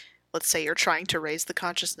theoretically, let's say you're trying to raise the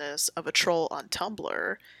consciousness of a troll on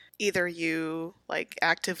Tumblr. Either you like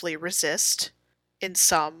actively resist in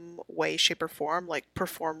some way, shape, or form, like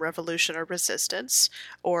perform revolution or resistance,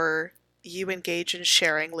 or you engage in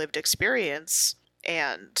sharing lived experience,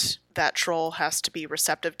 and that troll has to be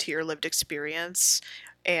receptive to your lived experience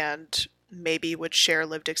and maybe would share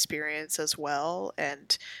lived experience as well.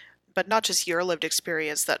 And but not just your lived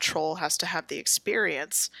experience, that troll has to have the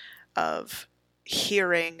experience of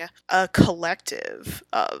hearing a collective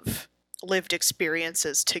of lived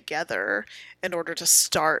experiences together in order to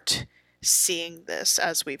start seeing this,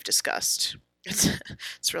 as we've discussed.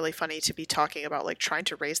 It's really funny to be talking about like trying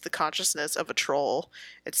to raise the consciousness of a troll.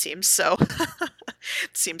 It seems so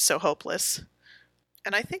it seems so hopeless.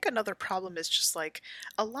 And I think another problem is just like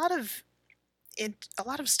a lot of a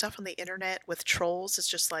lot of stuff on the internet with trolls is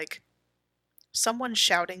just like someone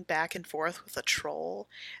shouting back and forth with a troll.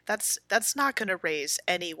 That's not going to raise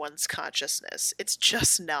anyone's consciousness. It's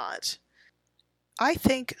just not. I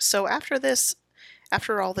think so after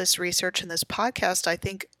all this research and this podcast, I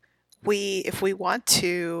think if we want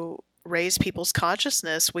to raise people's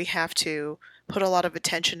consciousness, we have to put a lot of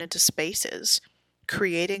attention into spaces,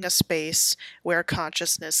 creating a space where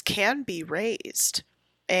consciousness can be raised.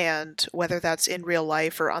 And whether that's in real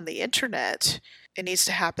life or on the internet, it needs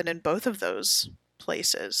to happen in both of those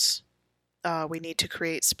places. We need to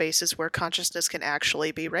create spaces where consciousness can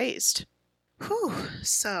actually be raised. Whew,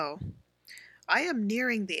 so I am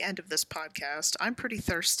nearing the end of this podcast. I'm pretty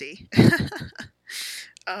thirsty.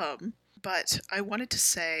 But I wanted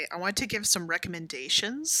to give some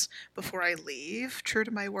recommendations before I leave. True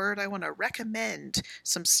to my word, I want to recommend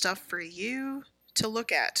some stuff for you to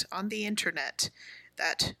look at on the internet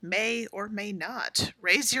that may or may not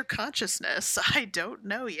raise your consciousness. I don't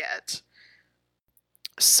know yet.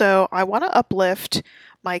 So I want to uplift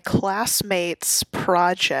my classmates'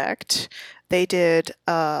 project. They did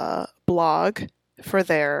a blog for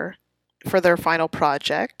their final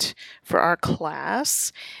project for our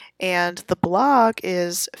class, and the blog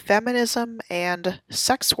is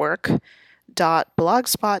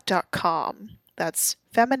feminismandsexwork.blogspot.com. That's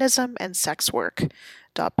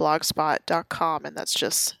feminismandsexwork.blogspot.com, and that's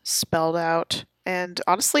just spelled out. And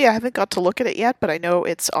honestly, I haven't got to look at it yet, but I know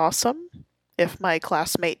it's awesome if my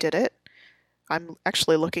classmate did it. I'm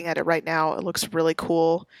actually looking at it right now. It looks really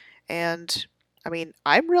cool, and I mean,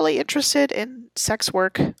 I'm really interested in sex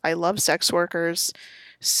work. I love sex workers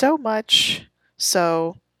so much.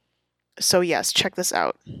 So yes, check this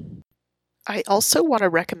out. I also want to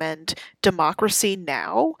recommend Democracy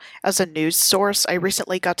Now! As a news source. I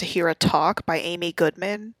recently got to hear a talk by Amy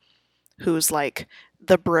Goodman, who's like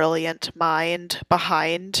the brilliant mind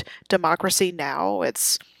behind Democracy Now!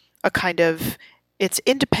 It's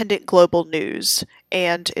independent global news,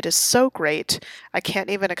 and it is so great. I can't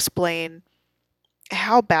even explain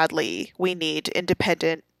how badly we need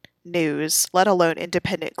independent news, let alone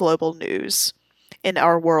independent global news in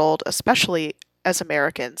our world, especially as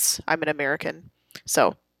Americans. I'm an American,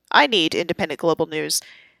 so I need independent global news,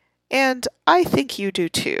 and I think you do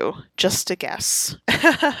too, just a guess.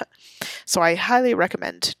 So I highly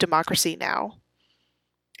recommend Democracy Now!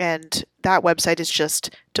 And that website is just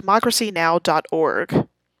democracynow.org.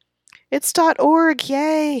 It's .org,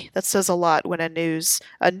 yay! That says a lot when a news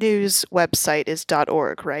website is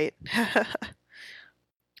 .org, right?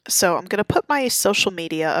 So I'm going to put my social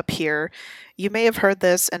media up here. You may have heard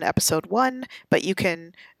this in episode 1, but you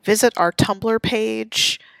can visit our Tumblr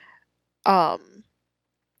page. Our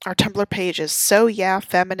Tumblr page is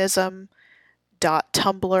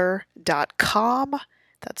soyeahfeminism.tumblr.com.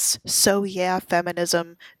 That's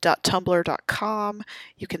soyeahfeminism.tumblr.com.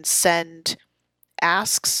 You can send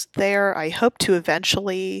asks there. I hope to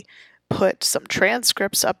eventually put some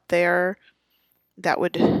transcripts up there.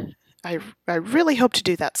 I really hope to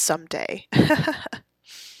do that someday.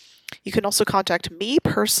 You can also contact me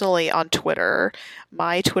personally on Twitter.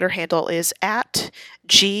 My Twitter handle is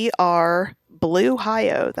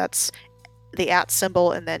 @GRBlueHio. That's the @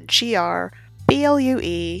 symbol, and then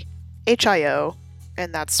GRBLUEHIO.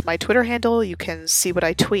 And that's my Twitter handle. You can see what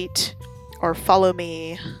I tweet or follow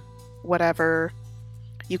me, whatever.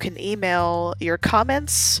 You can email your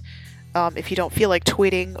comments if you don't feel like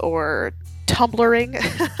tweeting or Tumblring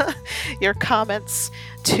your comments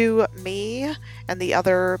to me and the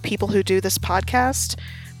other people who do this podcast.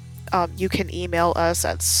 You can email us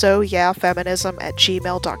at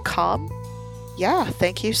soyeahfeminism@gmail.com. Yeah,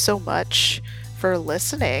 thank you so much for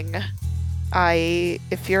listening.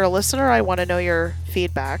 If you're a listener, I want to know your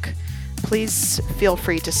feedback. Please feel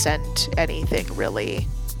free to send anything, really.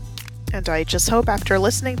 And I just hope after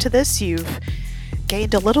listening to this, you've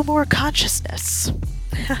gained a little more consciousness.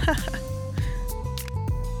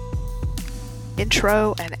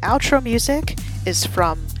 Intro and outro music is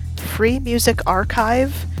from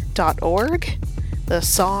freemusicarchive.org. The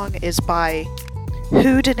song is by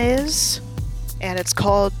Whodiniz, and it's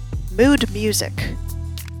called Mood Music.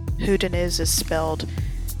 Whodiniz is spelled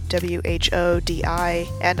WHODINIZ.